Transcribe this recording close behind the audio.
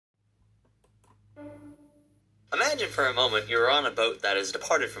Imagine for a moment you are on a boat that has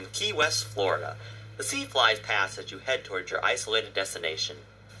departed from Key West, Florida. The sea flies past as you head towards your isolated destination.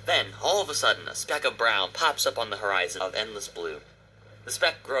 Then, all of a sudden, a speck of brown pops up on the horizon of endless blue. The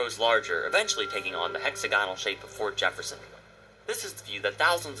speck grows larger, eventually taking on the hexagonal shape of Fort Jefferson. This is the view that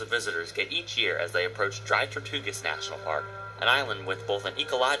thousands of visitors get each year as they approach Dry Tortugas National Park, an island with both an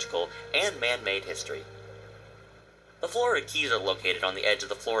ecological and man-made history. The Florida Keys are located on the edge of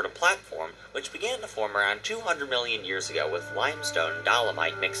the Florida Platform, which began to form around 200 million years ago with limestone and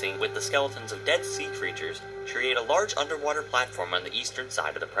dolomite mixing with the skeletons of dead sea creatures to create a large underwater platform on the eastern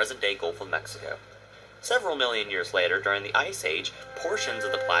side of the present-day Gulf of Mexico. Several million years later, during the Ice Age, portions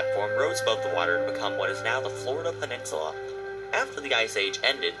of the platform rose above the water to become what is now the Florida Peninsula. After the Ice Age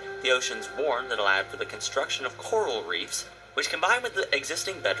ended, the oceans warmed that allowed for the construction of coral reefs, which combined with the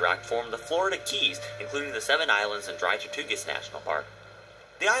existing bedrock formed the Florida Keys, including the 7 islands in Dry Tortugas National Park.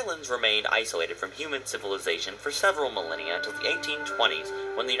 The islands remained isolated from human civilization for several millennia until the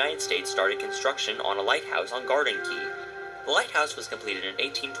 1820s, when the United States started construction on a lighthouse on Garden Key. The lighthouse was completed in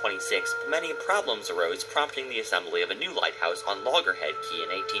 1826, but many problems arose, prompting the assembly of a new lighthouse on Loggerhead Key in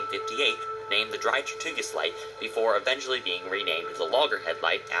 1858, named the Dry Tortugas Light, before eventually being renamed the Loggerhead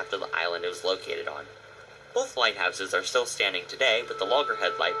Light after the island it was located on. Both lighthouses are still standing today, with the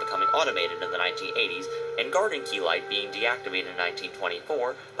Loggerhead Light becoming automated in the 1980s, and Garden Key Light being deactivated in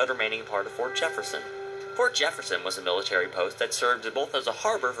 1924, but remaining part of Fort Jefferson. Fort Jefferson was a military post that served both as a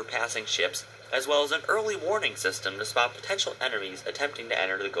harbor for passing ships, as well as an early warning system to spot potential enemies attempting to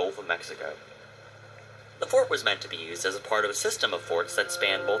enter the Gulf of Mexico. The fort was meant to be used as a part of a system of forts that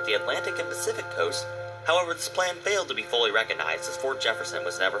spanned both the Atlantic and Pacific coast. However, this plan failed to be fully recognized, as Fort Jefferson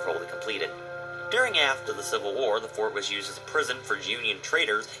was never fully completed. During and after the Civil War, the fort was used as a prison for Union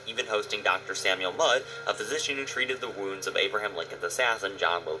traitors, even hosting Dr. Samuel Mudd, a physician who treated the wounds of Abraham Lincoln's assassin,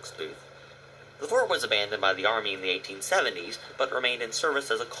 John Wilkes Booth. The fort was abandoned by the Army in the 1870s, but remained in service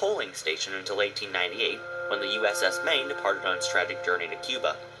as a coaling station until 1898, when the USS Maine departed on its tragic journey to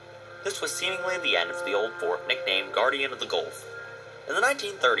Cuba. This was seemingly the end for the old fort, nicknamed Guardian of the Gulf. In the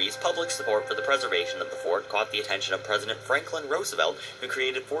 1930s, public support for the preservation of the fort caught the attention of President Franklin Roosevelt, who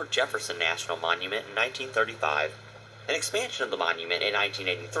created Fort Jefferson National Monument in 1935. An expansion of the monument in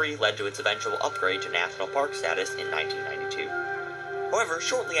 1983 led to its eventual upgrade to national park status in 1992. However,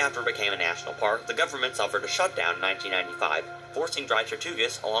 shortly after it became a national park, the government suffered a shutdown in 1995, forcing Dry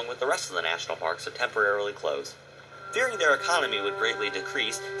Tortugas, along with the rest of the national parks, to temporarily close. Fearing their economy would greatly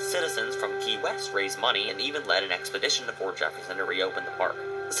decrease, citizens from Key West raised money and even led an expedition to Fort Jefferson to reopen the park.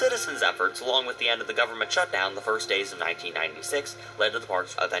 The citizens' efforts, along with the end of the government shutdown the first days of 1996, led to the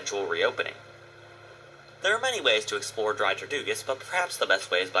park's eventual reopening. There are many ways to explore Dry Tortugas, but perhaps the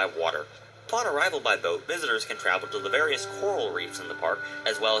best way is by water. Upon arrival by boat, visitors can travel to the various coral reefs in the park,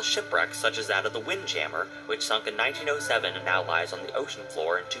 as well as shipwrecks such as that of the Windjammer, which sunk in 1907 and now lies on the ocean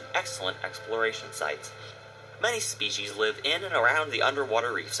floor, and 2 excellent exploration sites. Many species live in and around the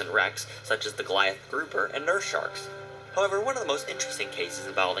underwater reefs and wrecks, such as the Goliath grouper and nurse sharks. However, one of the most interesting cases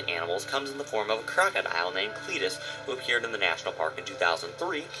involving animals comes in the form of a crocodile named Cletus, who appeared in the national park in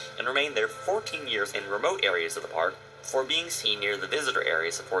 2003 and remained there for 14 years in remote areas of the park before being seen near the visitor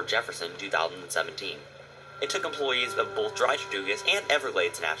areas of Fort Jefferson in 2017. It took employees of both Dry Tortugas and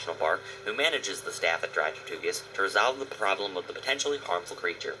Everglades National Park, who manages the staff at Dry Tortugas, to resolve the problem of the potentially harmful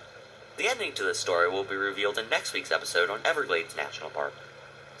creature. The ending to this story will be revealed in next week's episode on Everglades National Park.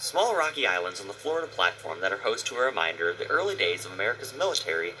 Small rocky islands on the Florida Platform that are host to a reminder of the early days of America's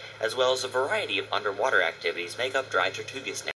military, as well as a variety of underwater activities, make up Dry Tortugas